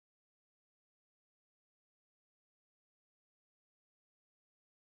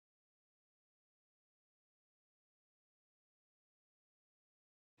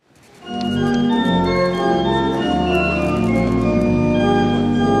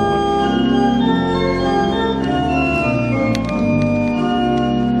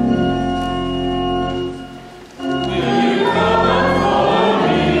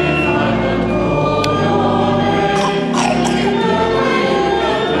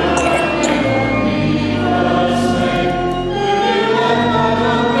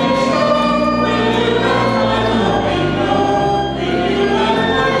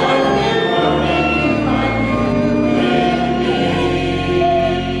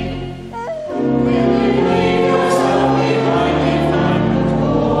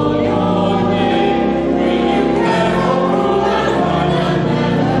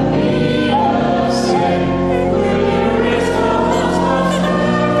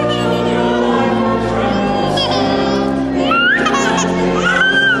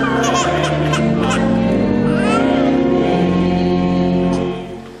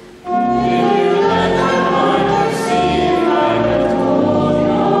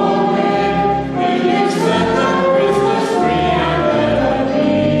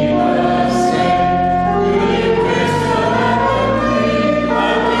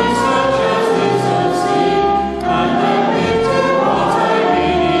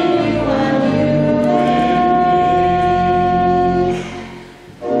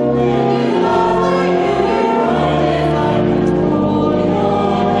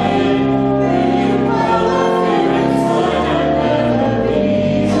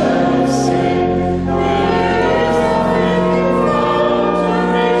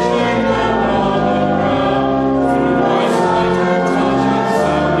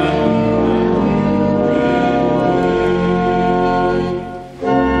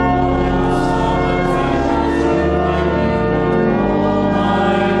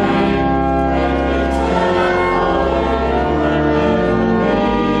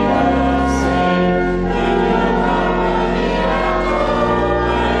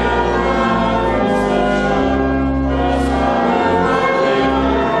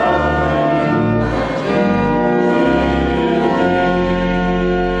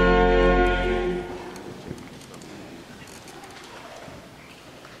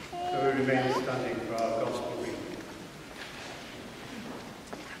remain standing for our Gospel reading.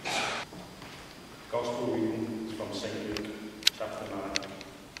 Gospel reading is from St. Luke, chapter 9,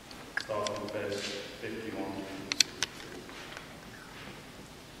 starting with verse 51.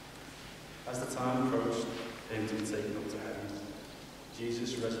 As the time approached for him to be taken up to heaven,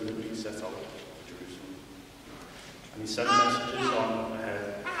 Jesus resolutely set out for Jerusalem. And he sent messengers on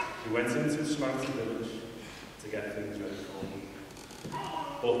ahead who went into the Samaritan village to get things ready for him.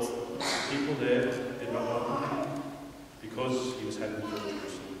 But the people there did not know him, because he was heading for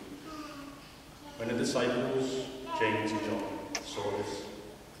Jerusalem. When the disciples, James and John, saw this,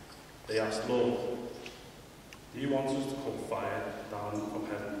 they asked, "Lord, do you want us to call fire down from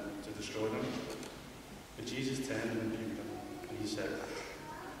heaven to destroy them?" But Jesus turned and rebuked them, and he said,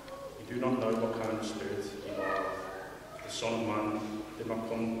 "You do not know what kind of spirit you are. The Son of Man did not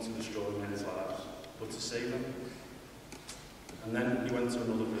come to destroy men's lives, but to save them." And then he went to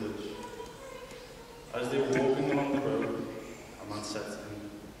another village. As they were walking along the road, a man said to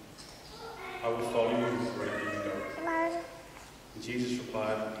him, "I will follow you wherever you go." And Jesus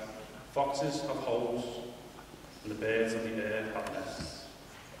replied, "Foxes have holes, and the birds of the air have nests,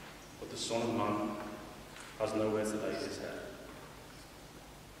 but the Son of Man has nowhere to lay his head."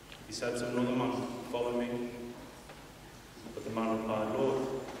 He said to another man, "Follow me." But the man replied, "Lord,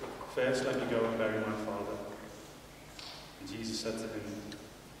 first let me go and bury my father." And Jesus said to him,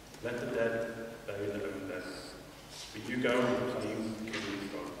 "Let the dead bury their own dead, but you go and proclaim the kingdom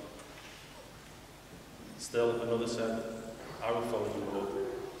of God." Still another said, "I will follow you, Lord,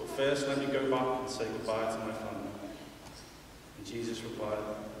 but first let me go back and say goodbye to my family." And Jesus replied,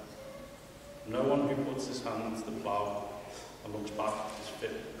 "No one who puts his hand to the plough and looks back is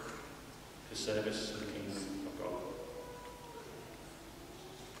fit for service in the kingdom of God."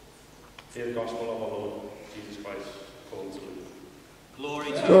 Hear the gospel of our Lord Jesus Christ, according to Luke.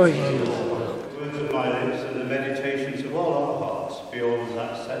 Glory to you, Lord. The words of my lips and the meditations of all our hearts be always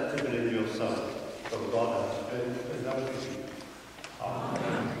acceptable in your sight, O God, our Spirit, and our King.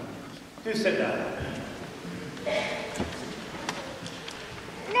 Amen. Do sit down.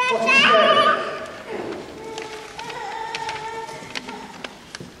 What is there?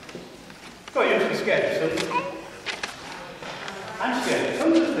 God, you must be scared of something. I'm scared of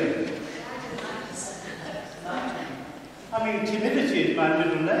tons of things. I mean, timidity is my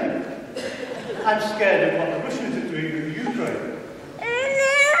middle name. I'm scared of what the Russians are doing with Ukraine.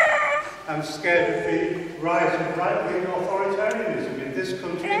 I'm scared of the rise of right-wing authoritarianism in this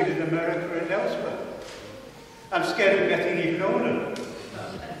country and in America and elsewhere. I'm scared of getting even older.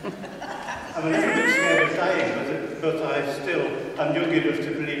 I'm a little bit scared of dying, but I still am young enough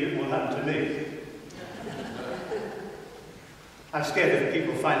to believe it will happen to me. I'm scared of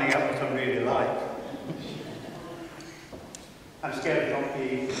people finding out what I'm really like. I'm scared of not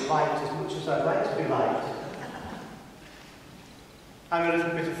being liked as much as I'd like to be liked. I'm a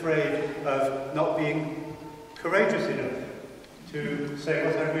little bit afraid of not being courageous enough to say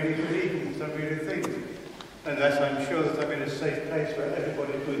what I really believe and what I really think, unless I'm sure that I'm in a safe place where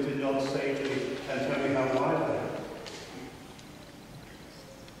everybody's going to nod sagely and tell me how wise I am.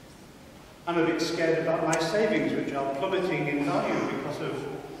 I'm a bit scared about my savings, which are plummeting in value because of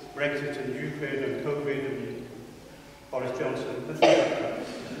Brexit and Ukraine and COVID and Boris Johnson and things like that.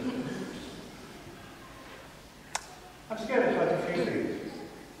 I'm scared of quite a few things.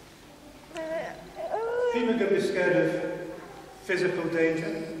 People are going to be scared of physical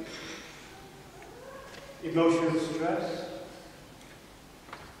danger, emotional stress,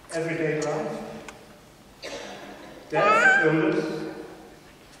 everyday life, death, illness.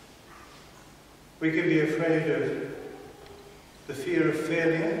 We can be afraid of the fear of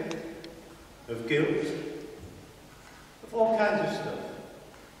failure, of guilt, of all kinds of stuff.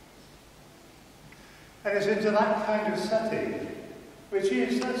 And it's into that kind of setting, which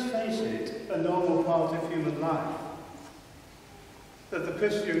is, let's face it, a normal part of human life, that the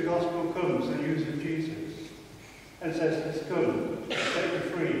Christian gospel comes and uses Jesus and says, "Let's come, set you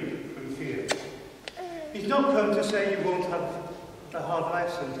free from fear." He's not come to say you won't have a hard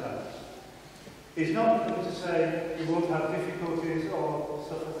life sometimes. He's not come to say you won't have difficulties or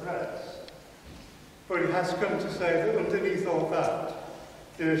suffer threats. But he has come to say that underneath all that,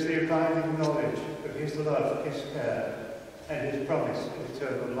 there is the abiding knowledge of his love, his care, and his promise of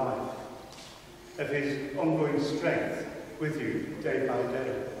eternal life, of his ongoing strength with you day by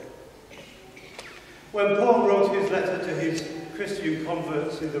day. When Paul wrote his letter to his Christian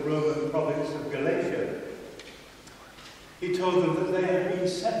converts in the Roman province of Galatia, he told them that they had been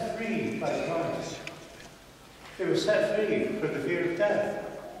set free by Christ. They were set free from the fear of death,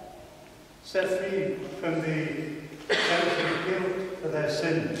 set free from the sense of guilt for their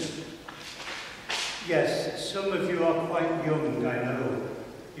sins, Yes, some of you are quite young, I know.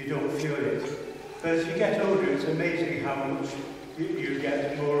 You don't feel it. But as you get older, it's amazing how much you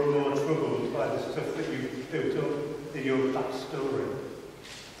get more and more troubled by the stuff that you've built up in your backstory.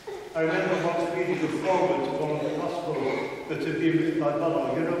 I remember once reading a foreword to one of the Gospels that had been written by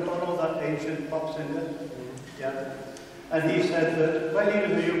Bono. You know Bono, that ancient pop singer? Yeah. And he said that when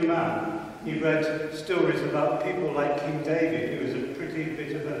he was a young man, he read stories about people like King David, who was a pretty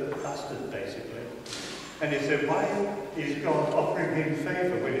bit of a bastard, basically. And he said, why is God offering him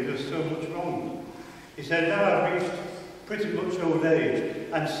favour when he does so much wrong? He said, now I've reached pretty much old age.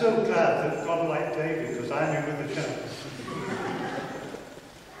 I'm so glad that God liked David, because I'm in with a chance.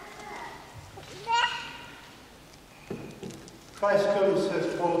 Christ comes,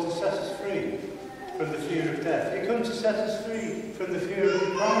 says Paul, to set us free from the fear of death. He comes to set us free from the fear of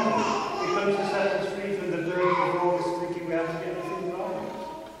depravity. He comes to set us free from the burden of always thinking we have to get everything right.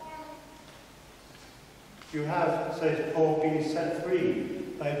 You have, says Paul, been set free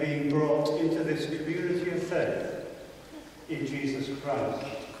by being brought into this community of faith in Jesus Christ.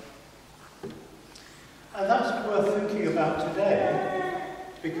 And that's worth thinking about today,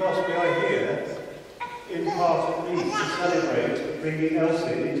 because we are here, in part at least, to celebrate bringing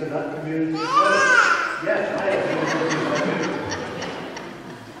Elsie into that community of faith. Yes, I am.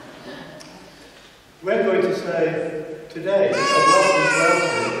 We're going to say today a welcome to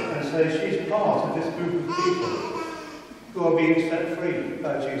Elsie and say she's part of this group of people who are being set free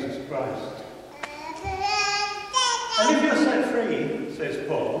by Jesus Christ. And if you're set free, says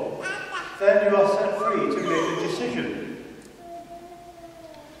Paul, then you are set free to make a decision.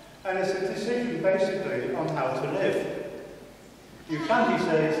 And it's a decision basically on how to live. You can, he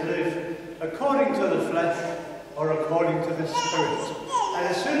says, live according to the flesh or according to the spirit. And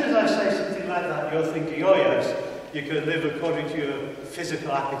as soon as I say something like that, you're thinking, oh yes, you can live according to your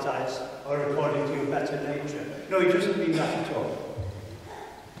physical appetites or according to your better nature. No, he doesn't mean that at all.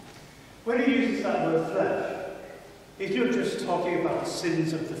 When he uses that word flesh, he's not just talking about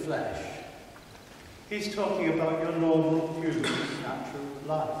sins of the flesh. He's talking about your normal human natural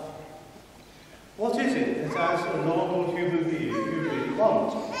life. What is it that as a normal human being you really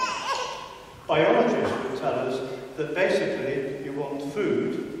want? Biologists will tell us that basically you want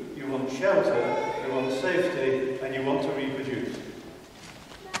food, you want shelter, you want safety, and you want to reproduce.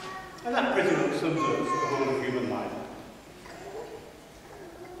 And that pretty much sums up the whole of human life.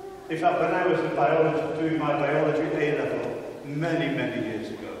 In fact, when I was doing my biology A-level many, many years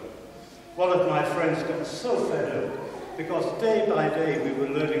ago, one of my friends got so fed up because day by day we were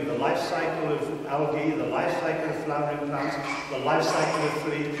learning the life cycle of algae, the life cycle of flowering plants, the life cycle of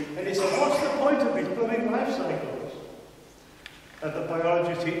flea, and he said, what's the point of these blooming life cycles? And the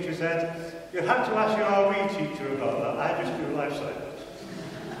biology teacher said, you have to ask your RE teacher about that, I just do life cycles.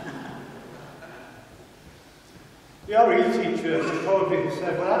 The RE teacher probably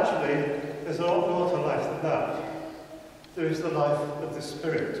said, well actually, there's a lot more to life than that. There is the life of the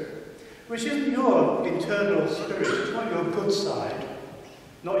spirit, which isn't your internal spirit, it's not your good side,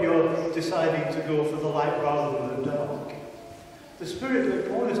 not your deciding to go for the light rather than the dark. The spirit that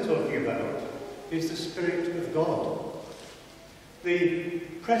Paul is talking about is the Spirit of God, the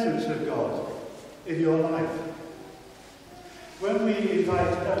presence of God in your life. When we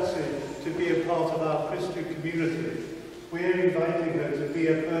invite Elsie to be a part of our Christian community, we are inviting her to be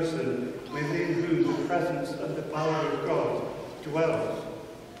a person within whom the presence and the power of God dwells.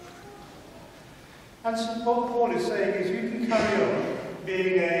 And so what Paul is saying is you can carry on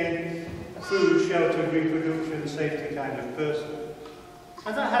being a food, shelter, reproduction, safety kind of person.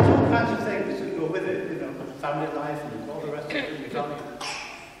 And that has all kinds of things that go with it, you know, family life and all the rest of it, you can't.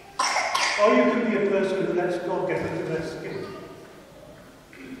 Or you can be a person who lets God get into their skin.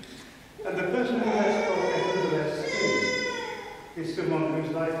 And the person who lets God get into their skin is someone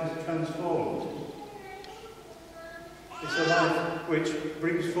whose life is transformed. It's a life which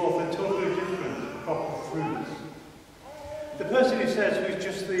brings forth a totally different crop of fruits. The person who says who's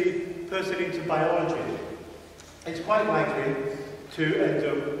just the person into biology, it's quite likely to end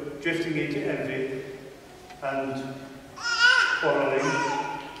up drifting into envy and quarrelling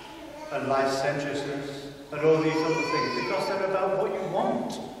and licentiousness and all these other things because they're about what you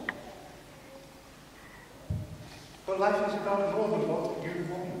want. But life is about more than what you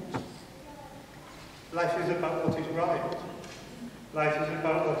want. Life is about what is right. Life is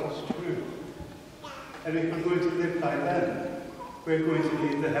about what is true. And if we're going to live by them, we're going to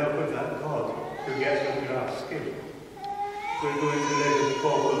need the help of that God who gets under our skin. We're going to live, as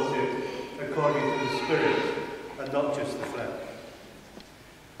Paul puts it, according to the Spirit and not just the flesh.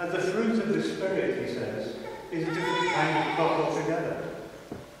 And the fruit of the Spirit, he says, is a different kind of crop altogether.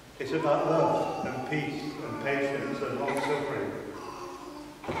 It's It's about love and peace and patience and long-suffering.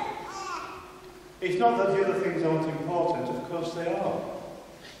 It's not that the other things aren't important, of course they are.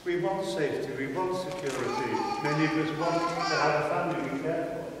 We want safety, we want security. Many of us want to have a family we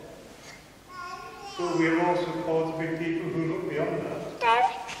care for. But we are also called to be people who look beyond that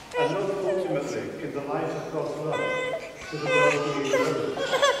and look ultimately in the light of God's love to the world we live.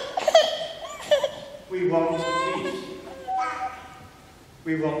 We want peace.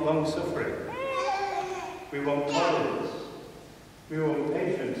 We want long-suffering. We want tolerance. We want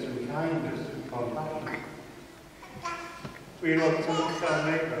patience and kindness and compassion. We want to look to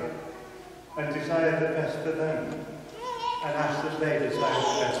our neighbour and desire the best for them and ask that they desire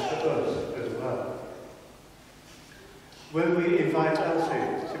the best for us as well. When we invite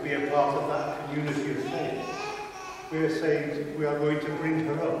Elsie to be a part of that community of faith, we are saying we are going to bring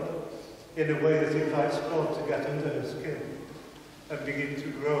her up in a way that invites God to get under her skin and begin to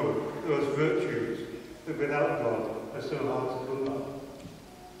grow those virtues that without God are so hard to come by.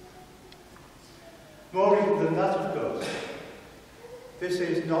 More even than that, of course, this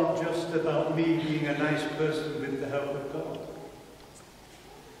is not just about me being a nice person with the help of God.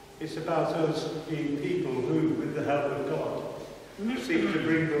 It's about us being people who, with the help of God, seek to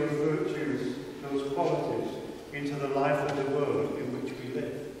bring those virtues, those qualities, into the life of the world in which we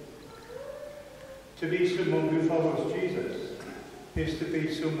live. To be someone who follows Jesus is to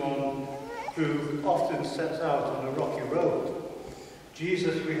be someone who often sets out on a rocky road.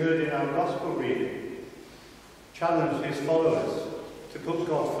 Jesus, we heard in our gospel reading, challenged his followers to put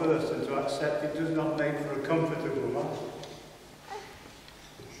God first and to accept it does not make for a comfortable life.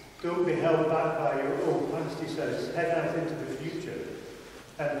 Don't be held back by your old past, he says. Head out into the future,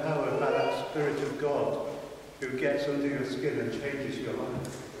 empowered by that Spirit of God who gets under your skin and changes your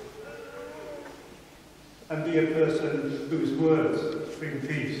life. And be a person whose words bring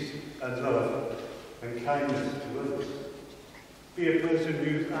peace and love and kindness to others. Be a person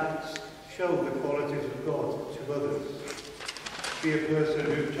whose acts show the qualities of God to others. Be a person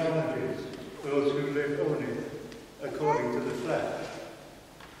who challenges those who live only according to the flesh.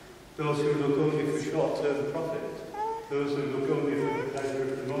 Those who look only for short-term profit. Those who look only for the pleasure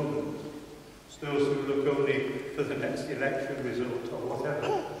of the moment. Those who look only for the next election result or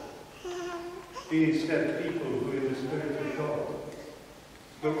whatever. Be instead people who, in the Spirit of God,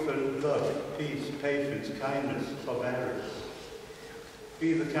 look for love, peace, patience, kindness, forbearance.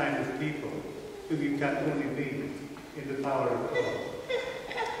 Be the kind of people who you can only be in the power of God.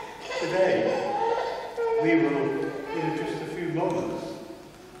 Today, we will, in just a few moments,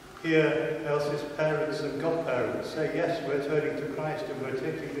 hear Elsie's parents and godparents say, yes, we're turning to Christ and we're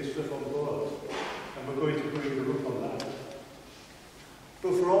taking this stuff on board and we're going to bring them up on that.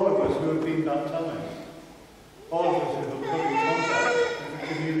 But for all of us who have been baptized, all of us who have come in contact with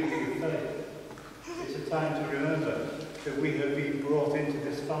the community of faith, it's a time to remember that we have been brought into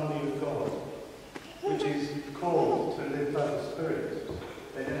this family of God, which is called to live by the Spirit,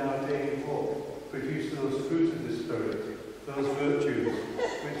 and in our daily walk produce those fruits of the Spirit, those virtues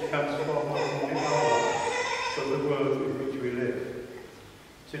which transform us in our lives for the world in which we live.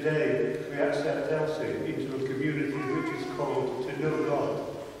 Today, we accept Elsie into a community which is called to know God,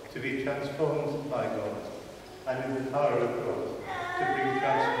 to be transformed by God, and in the power of God, to bring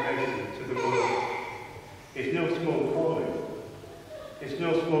transformation to the world. It's no small calling. It's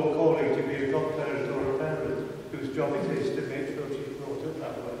no small calling to be a godparent or a parent whose job it is to make sure she's brought up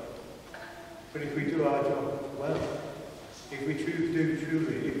that way. But if we do our job well, if we do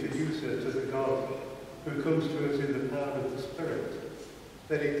truly introduce her to the God who comes to us in the power of the Spirit,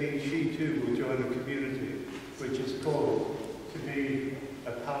 then indeed she too will join a community which is called to be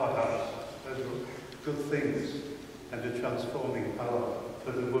a powerhouse of good things and a transforming power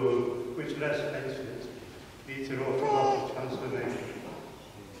for the world, which, let's face it, needs an awful lot of transformation.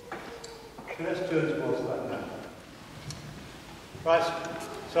 So let's turn towards that now. Right,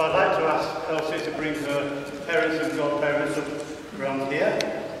 so I'd like to ask Elsie to bring her parents and godparents up around here.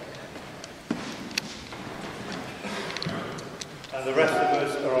 And the rest of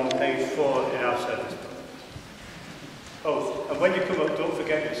us are on page 4 in our service book. Oh, and when you come up, don't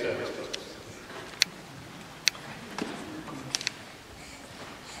forget your service books.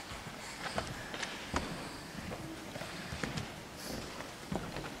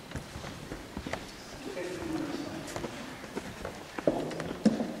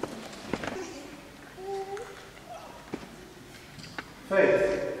 Faith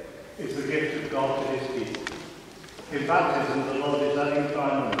is the gift of God to his people. In baptism, the Lord is adding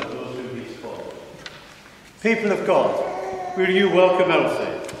time to those whom he's called. People of God, will you welcome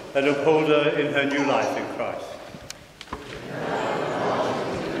Elsie and uphold her in her new life in Christ?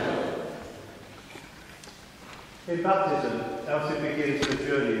 In baptism, Elsie begins the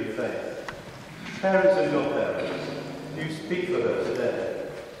journey in faith. Parents and your parents, you speak for her today.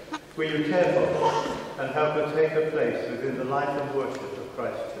 Will you care for her and help her take her place within the life and worship of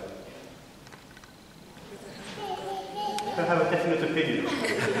Christ's Church? I have a definite opinion.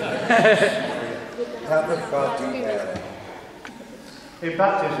 Help us, God, do care. In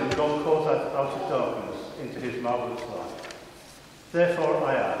baptism, God calls us out of darkness into his marvellous light. Therefore,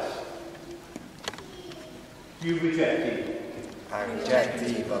 I ask, you reject evil. I reject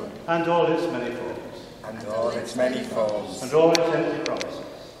evil. And all its many forms. And all its many forms. And all its empty promises.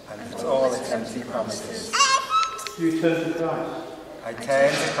 And all its empty promises. You turn to Christ. I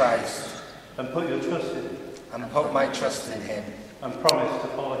turn to Christ. And put your trust in him. And put my trust in him. And promise to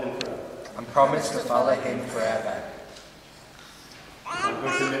follow him forever. And promise to follow him forever. I'm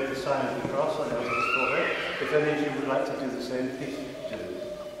going to make the sign of the cross on Elsie's forehead. If any of you would like to do the same, please do.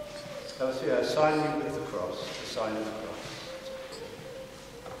 Elsie, I sign you with the cross, the sign of the cross.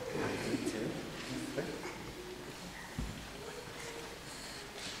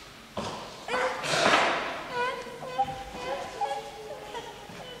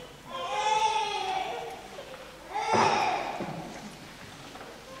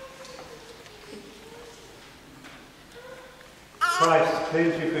 Christ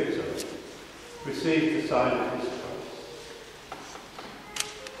claims you victory. Receive the sign of his cross.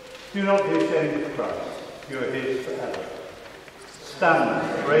 Do not be ashamed of Christ. You are his forever.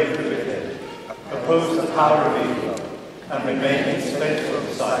 Stand bravely with him. Oppose the power of evil and remain his faithful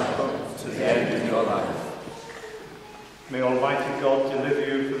disciple to the end of your life. May Almighty God deliver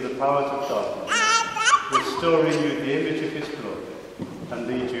you from the powers of darkness, restore in you the image of his glory, and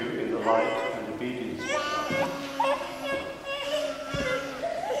lead you in the light and obedience of God.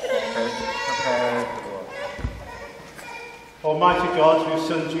 Almighty God, whose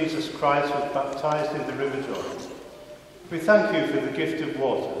Son Jesus Christ was baptized in the river Jordan, we thank you for the gift of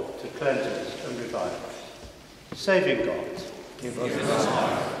water to cleanse us and revive us. Saving God, give us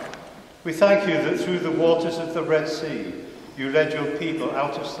life. We thank you that through the waters of the Red Sea, you led your people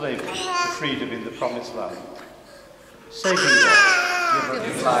out of slavery to freedom in the promised land. Saving God,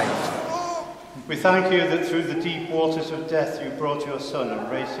 give us life. We thank you that through the deep waters of death you brought your Son and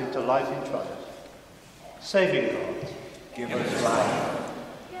raised him to life in triumph. Saving God, give us life.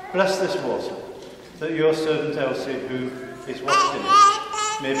 Bless this water, that your servant Elsie, who is washed in it,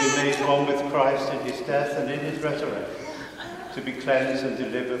 may be made one with Christ in his death and in his resurrection, to be cleansed and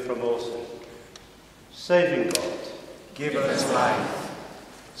delivered from all sin. Saving God, give us life.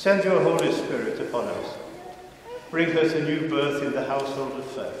 Send your Holy Spirit upon us. Bring her to new birth in the household of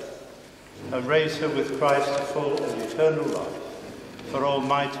faith, and raise her with Christ to full and eternal life. For all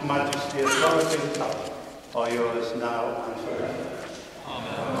might, majesty, authority, and power are yours now and forever.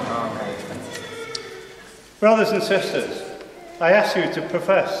 Amen. Brothers and sisters, I ask you to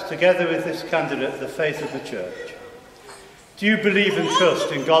profess, together with this candidate, the faith of the Church. Do you believe and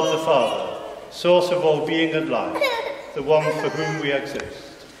trust in God the Father, source of all being and life, the one for whom we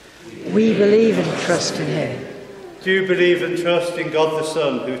exist? We believe and trust in him. Do you believe and trust in God the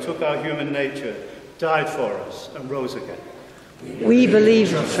Son, who took our human nature, died for us, and rose again? We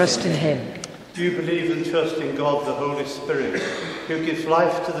believe and trust in him. Do you believe and trust in God the Holy Spirit, who gives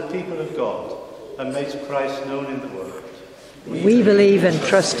life to the people of God and makes Christ known in the world? We believe and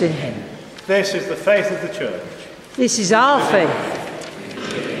trust in him. This is the faith of the Church. This is our faith.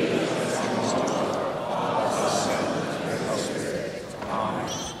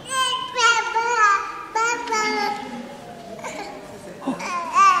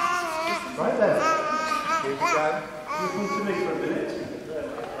 Right then. You come to me for a minute.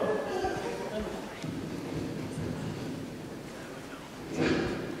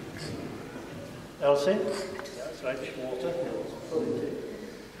 Elsie, that's right, water.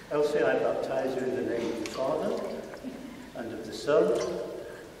 Elsie, I baptize you in the name of the Father, and of the Son,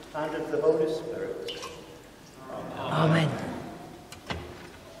 and of the Holy Spirit. Amen.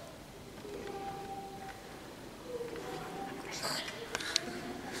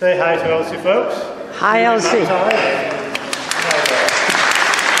 Say hi to Elsie, folks. Hi, Elsie.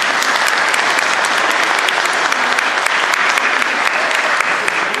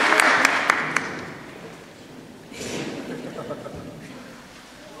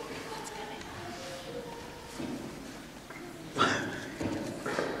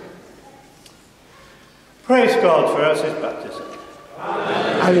 Praise God for Elsie's baptism.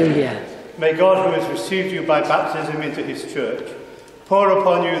 Hallelujah. May God, who has received you by baptism into his church, pour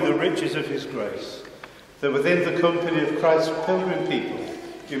upon you the riches of his grace, that within the company of Christ's pilgrim people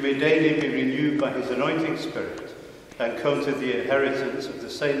you may daily be renewed by his anointing spirit and come to the inheritance of the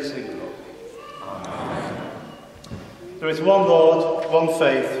saints in glory. Amen. There is one Lord, one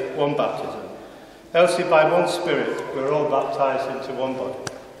faith, one baptism. Elsie, by one Spirit, we're all baptised into one body.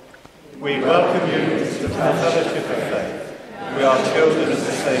 We welcome you to the fellowship of faith. We are children of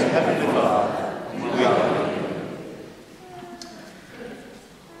the same Heavenly Father. We are.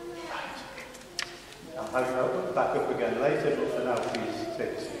 I'll back up again later, but for now, please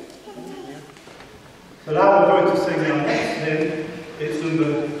take a seat. So now we're going to sing our next hymn. It's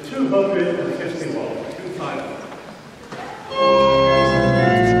number 251, 251. Oh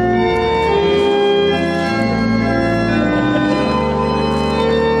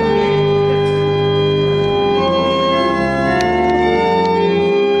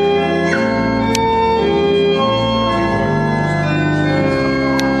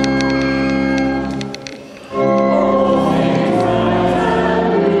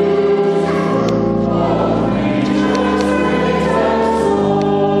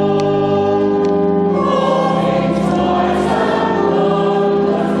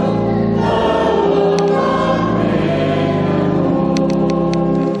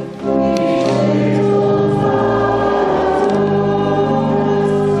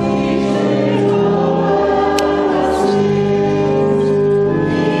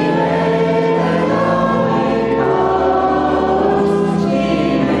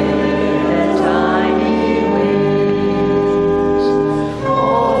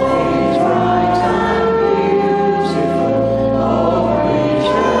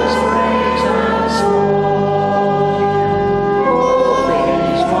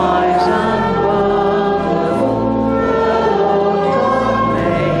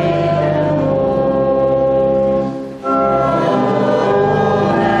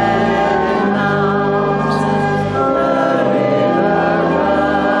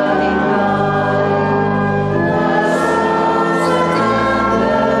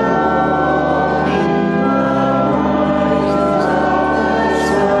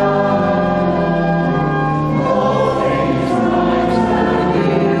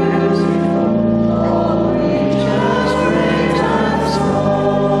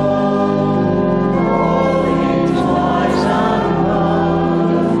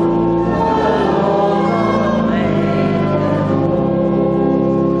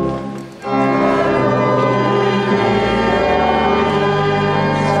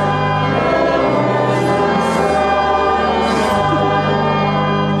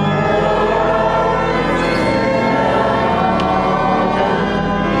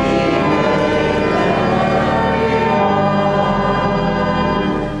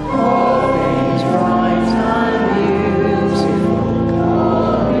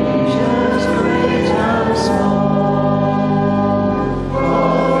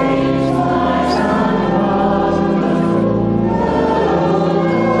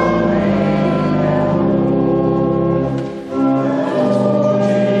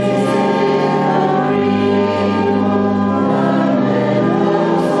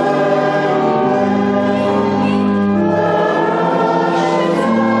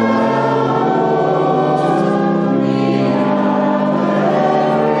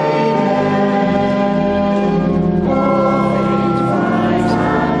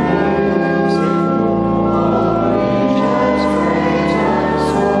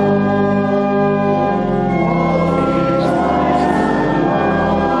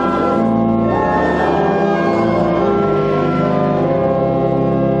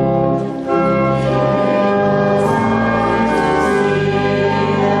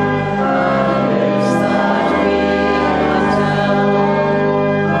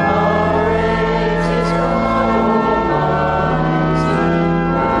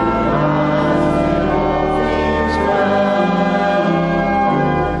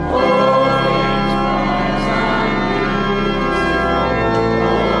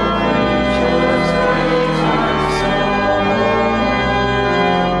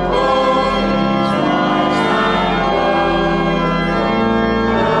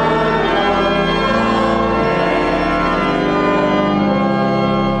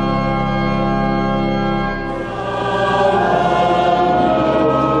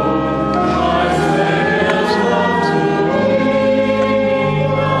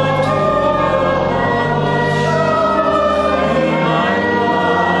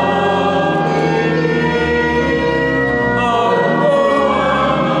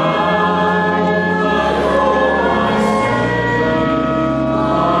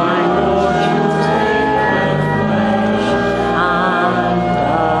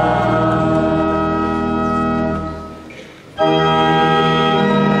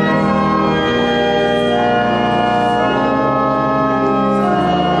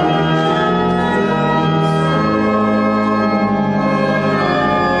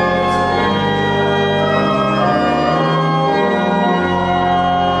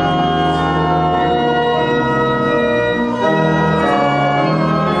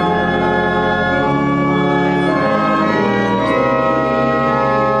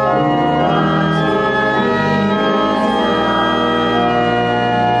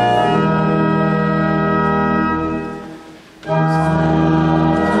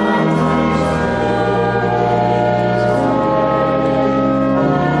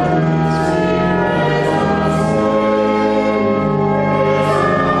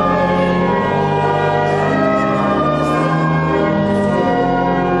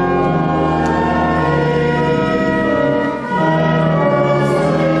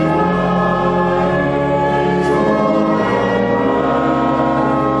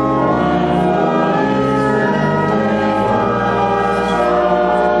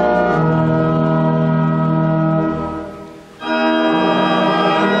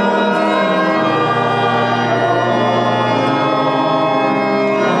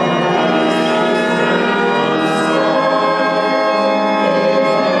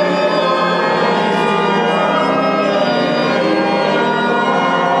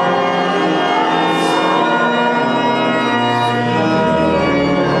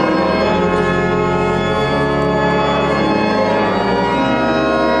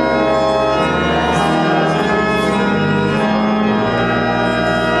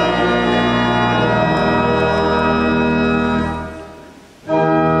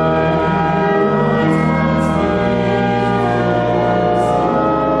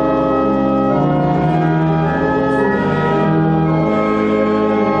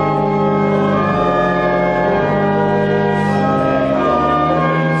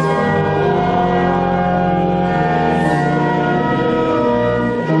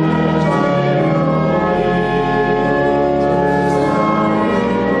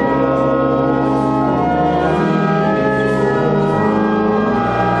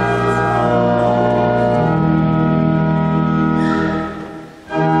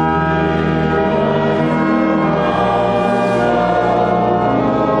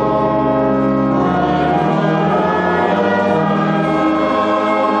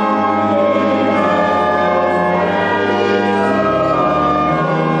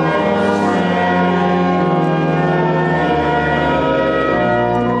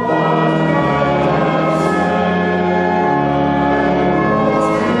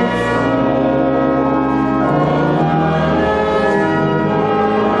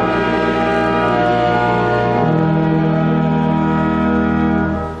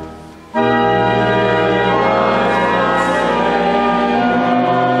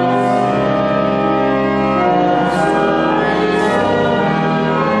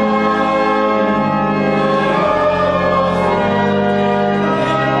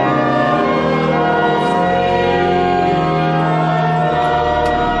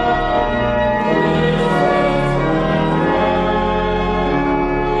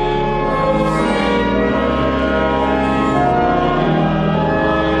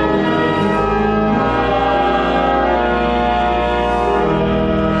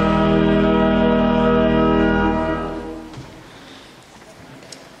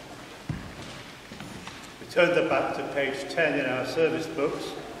Turn them back to page 10 in our service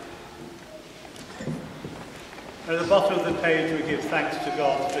books. At the bottom of the page we give thanks to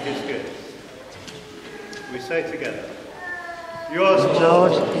God for his gifts. We say together, yours,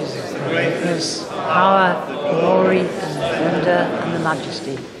 Lord, is the greatness, power, the glory, and the wonder, and the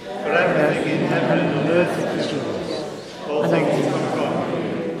majesty. for everything in heaven and on earth is yours. all And things from God.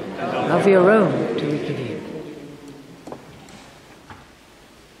 And of your own do we give you.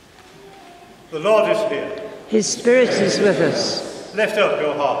 the Lord is here. His Spirit is with us. Lift up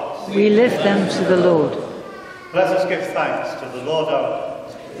your hearts. We lift them to the Lord. Let us give thanks to the Lord our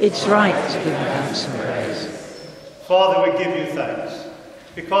God. It's right to give him thanks and praise. Father, we give you thanks,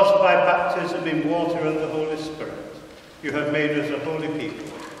 because by baptism in water and the Holy Spirit, you have made us a holy people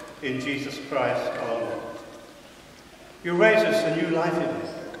in Jesus Christ our Lord. You raise us a new life in him.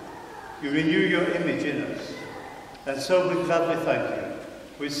 You renew your image in us. And so we gladly thank you,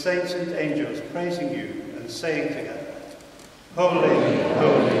 with saints and angels praising you and saying together, Holy,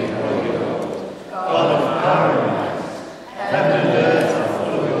 holy, holy Lord, God of power and might, heaven and earth are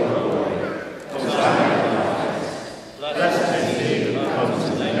full of your glory. Hosanna in the highest. Blessed is he who comes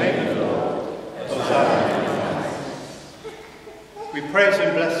in the name of the Lord. Hosanna in the highest. We praise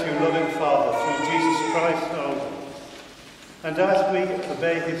and bless you, loving Father, through Jesus Christ our Lord. And as we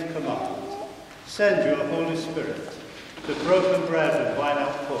obey his command, send your Holy Spirit, the broken bread and wine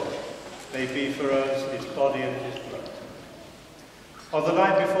outpoured may be for us his body and his blood. On the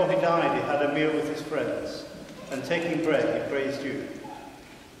night before he died, he had a meal with his friends, and taking bread, he praised you.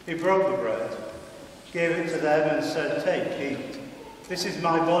 He broke the bread, gave it to them, and said, Take, eat. This is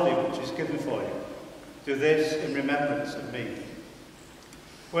my body, which is given for you. Do this in remembrance of me.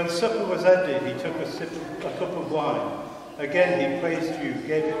 When supper was ended, he took a cup of wine. Again he praised you,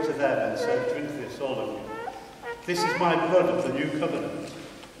 gave it to them, and said, Drink this, all of you. This is my blood of the new covenant,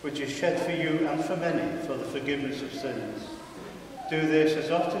 which is shed for you and for many for the forgiveness of sins. Do this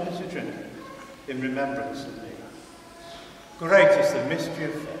as often as you drink it, in remembrance of me. Great is the mystery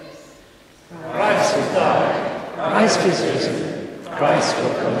of faith. Christ has died. Christ is risen. Christ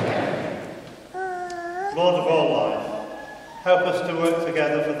will come again. Lord of all life, help us to work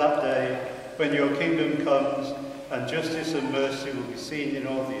together for that day when your kingdom comes and justice and mercy will be seen in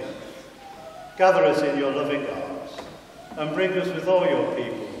all the earth. Gather us in your loving arms and bring us with all your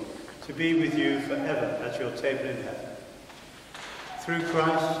people to be with you forever at your table in heaven. Through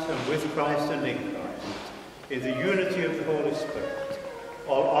Christ and with Christ and in Christ, in the unity of the Holy Spirit,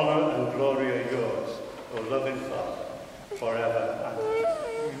 all honour and glory are yours, O loving Father, forever and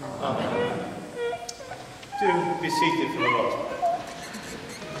ever. Amen. Do be seated for the Lord's Prayer.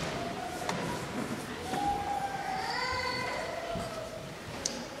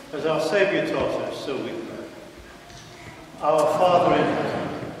 As our Saviour taught us, so we pray. Our Father in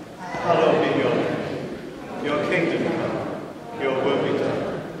heaven, hallowed be your name. Your kingdom come, your will be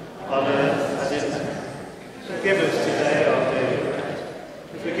done, on earth as in heaven. Give us today our daily bread.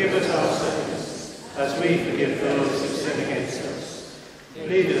 Forgive us our sins, as we forgive those who sin against us.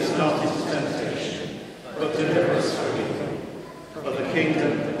 Lead us not into temptation, but deliver us from evil. For the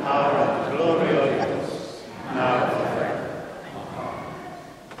kingdom, the power, and the glory are yours, now and forever.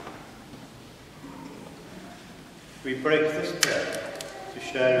 We break this bread to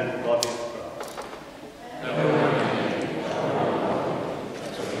share in the body of Christ.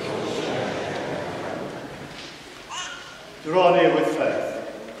 Draw near with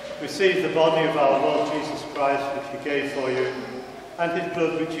faith. Receive the body of our Lord Jesus Christ, which he gave for you, and his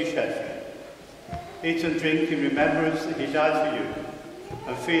blood, which he shed for you. Eat and drink in remembrance that he died for you,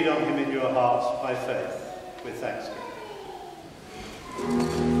 and feed on him in your hearts by faith, with thanksgiving.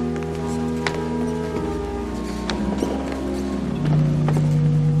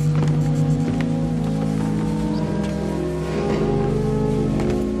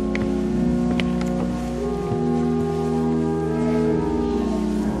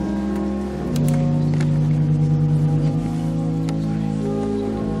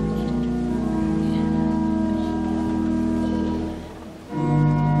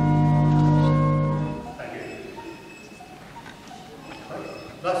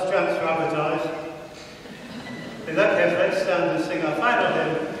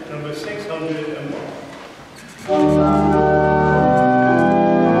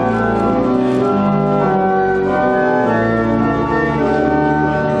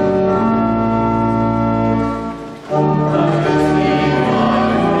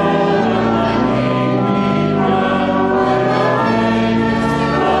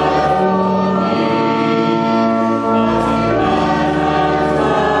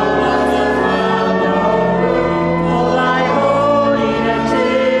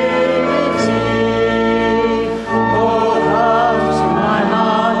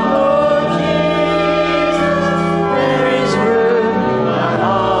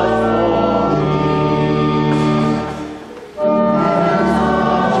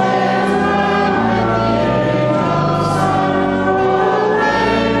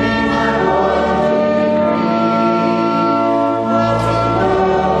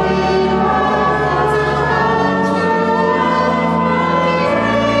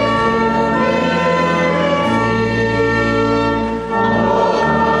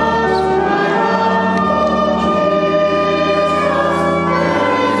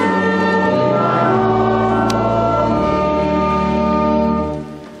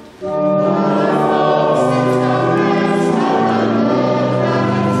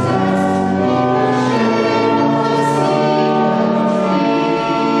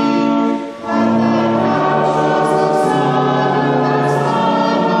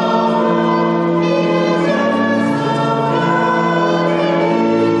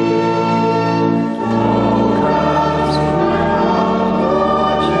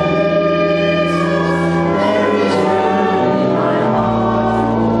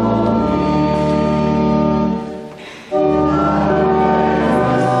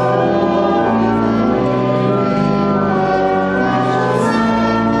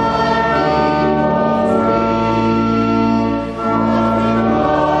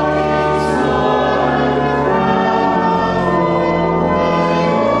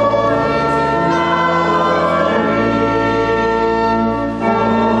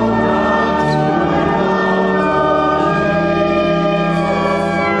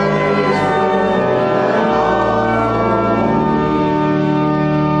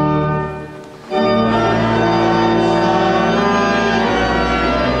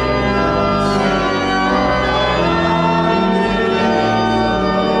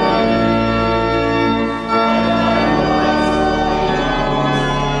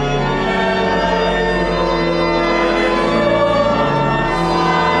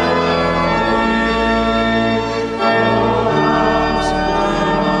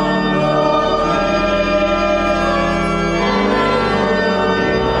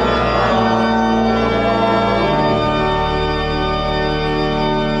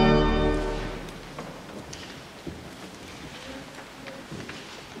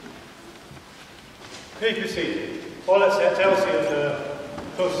 Please be seated. All except Elsie and her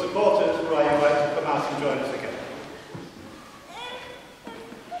close supporters, who I invite to come out and join us again.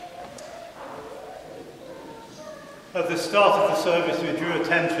 At the start of the service, we drew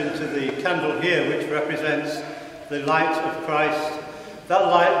attention to the candle here, which represents the light of Christ, that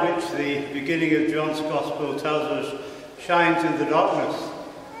light which the beginning of John's Gospel tells us shines in the darkness,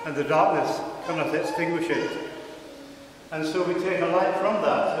 and the darkness cannot extinguish it. And so we take a light from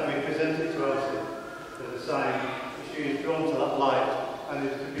that and we present it to Elsie as a sign that she is drawn to that light and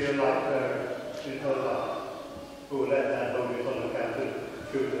is to be a light bearer in her life, who will let their hold it on account of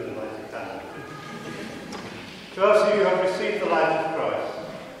children and light of candle. To Elsie, you have received the light of Christ.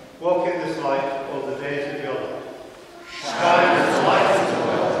 Walk in this light all the days of your life. Shine as the light of the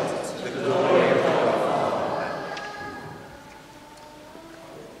world, to the glory of God.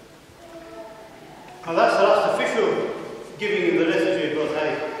 And that's the last official giving in the liturgy, but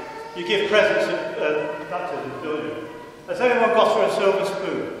hey, you give presents at baptism, don't you? Has anyone got her a silver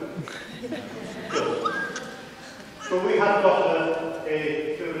spoon? Good. But we have got her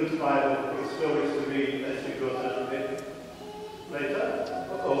a children's Bible with stories to read as she grows a little bit later,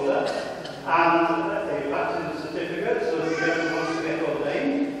 or older, and a baptism certificate, so if you ever want to get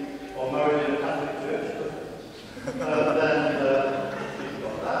ordained or married in a Catholic church, then you've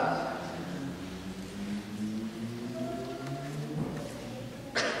got that.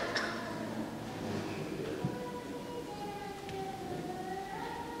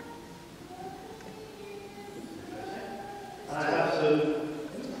 I have some.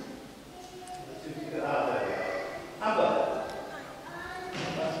 There you go. Amber.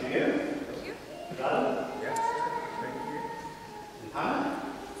 That's for you. Alan? Yes. Thank you. And Hannah?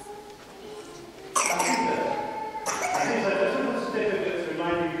 And these are just little certificates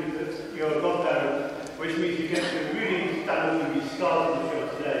reminding you that you're a godparent, which means you get to really stand up and be scarred in the show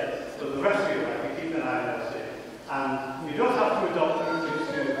today. So the rest of your life, you keep an eye on Elsie. And you don't have to adopt her to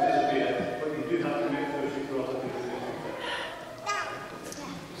disappear, but you do have to make sure she grows up into the future.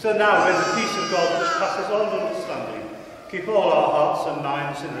 So now, may the peace of God that passes all understanding keep all our hearts and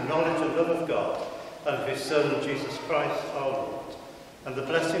minds in the knowledge and love of God and of his Son, Jesus Christ, our Lord. And the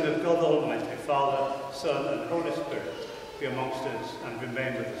blessing of God Almighty, Father, Son, and Holy Spirit be amongst us and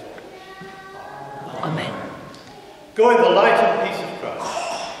remain with us all. Amen. Go in the light and peace of Christ.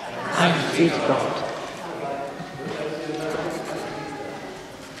 Thanks be to God.